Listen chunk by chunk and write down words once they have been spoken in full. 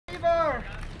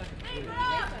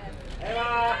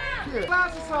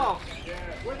Glasses off.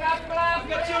 Without glasses.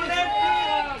 Get your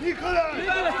left. Nicolas.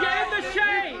 Nicolas, get in the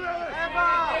shade.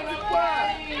 Eva.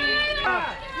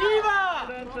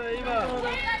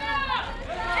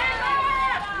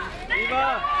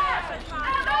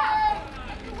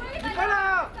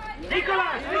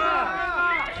 Nicolas.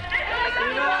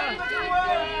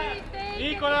 Nicolas.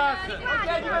 Nicolas.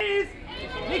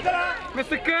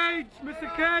 Mr. Cage. Mr.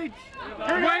 Cage.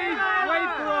 Wait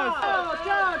for us.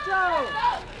 Ciao.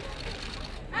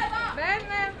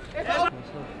 Werner.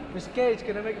 Mr. Cage,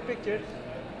 can I make a picture?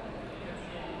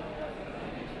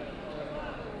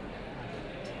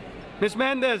 Miss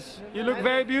Mendes, you look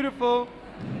very beautiful.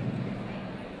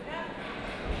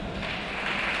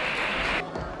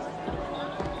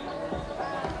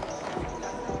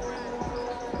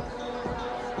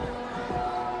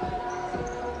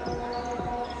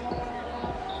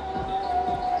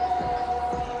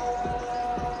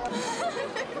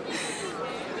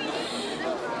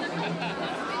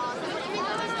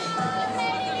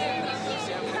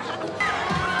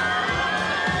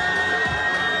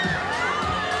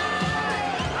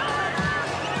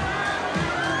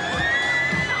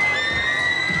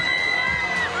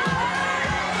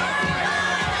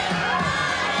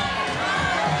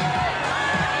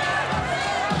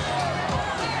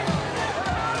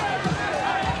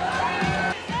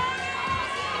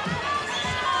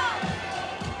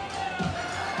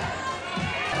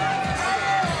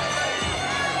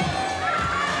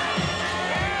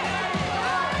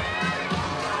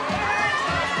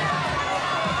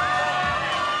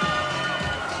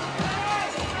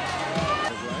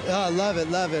 Oh,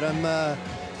 love it. I'm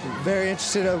very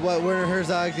interested in what Werner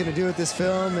Herzog is going to do with this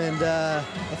film, and I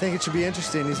think it should be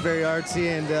interesting. He's very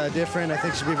artsy and different. I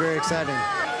think it should be very exciting.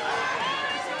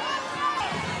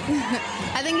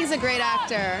 I think he's a great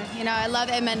actor. You know, I love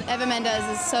Eva Mendes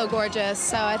is so gorgeous,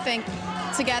 so I think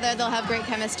together they'll have great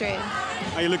chemistry.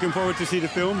 Are you looking forward to see the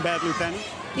film, Bad Lieutenant?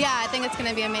 Yeah, I think it's going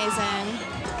to be amazing.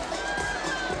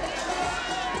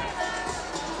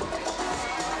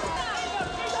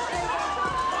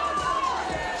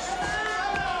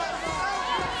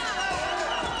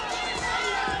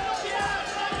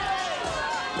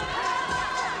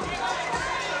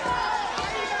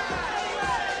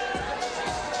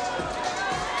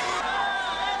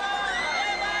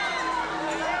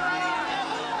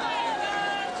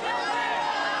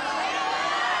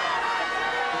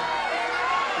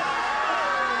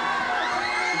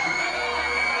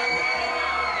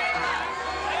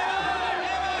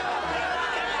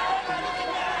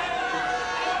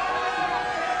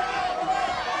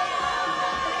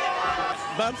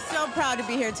 I'm so proud to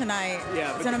be here tonight.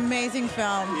 Yeah, it's an amazing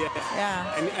film.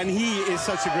 Yeah. And he is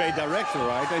such a great director,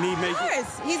 right? And he makes. Of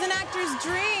course, he's an actor's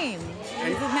dream.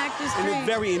 He's an actor's dream. And a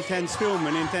very intense film,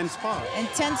 an intense part.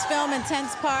 Intense film,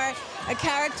 intense part. A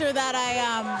character that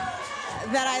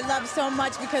I love so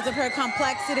much because of her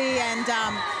complexity and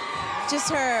just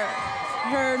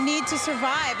her need to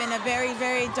survive in a very,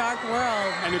 very dark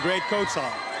world. And a great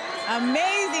co-star.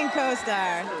 Amazing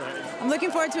co-star. I'm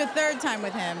looking forward to a third time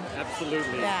with him.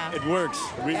 Absolutely. Yeah. It works.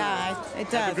 Really. Yeah,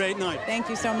 it does. Have a great night. Thank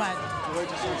you so much.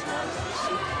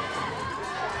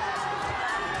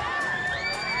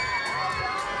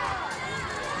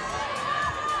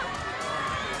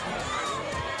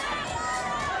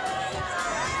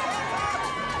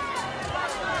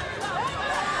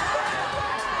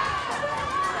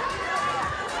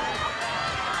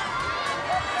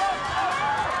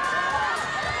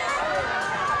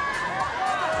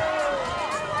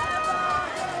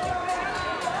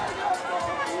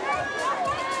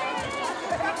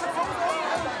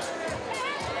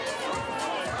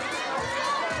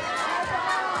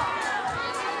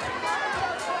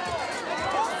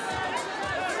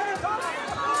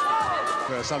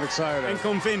 I'm excited. And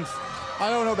convinced. I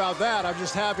don't know about that. I'm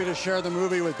just happy to share the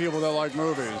movie with people that like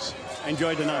movies.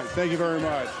 Enjoy the night. Thank you very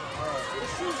much.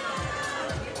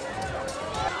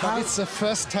 It's the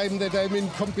first time that I'm in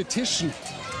competition.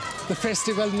 The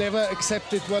festival never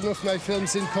accepted one of my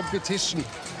films in competition,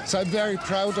 so I'm very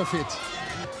proud of it.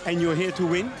 And you're here to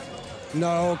win?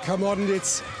 No, come on,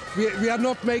 we are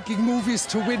not making movies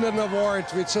to win an award.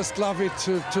 We just love it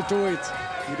to do it.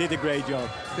 You did a great job.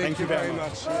 Thank you very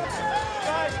much.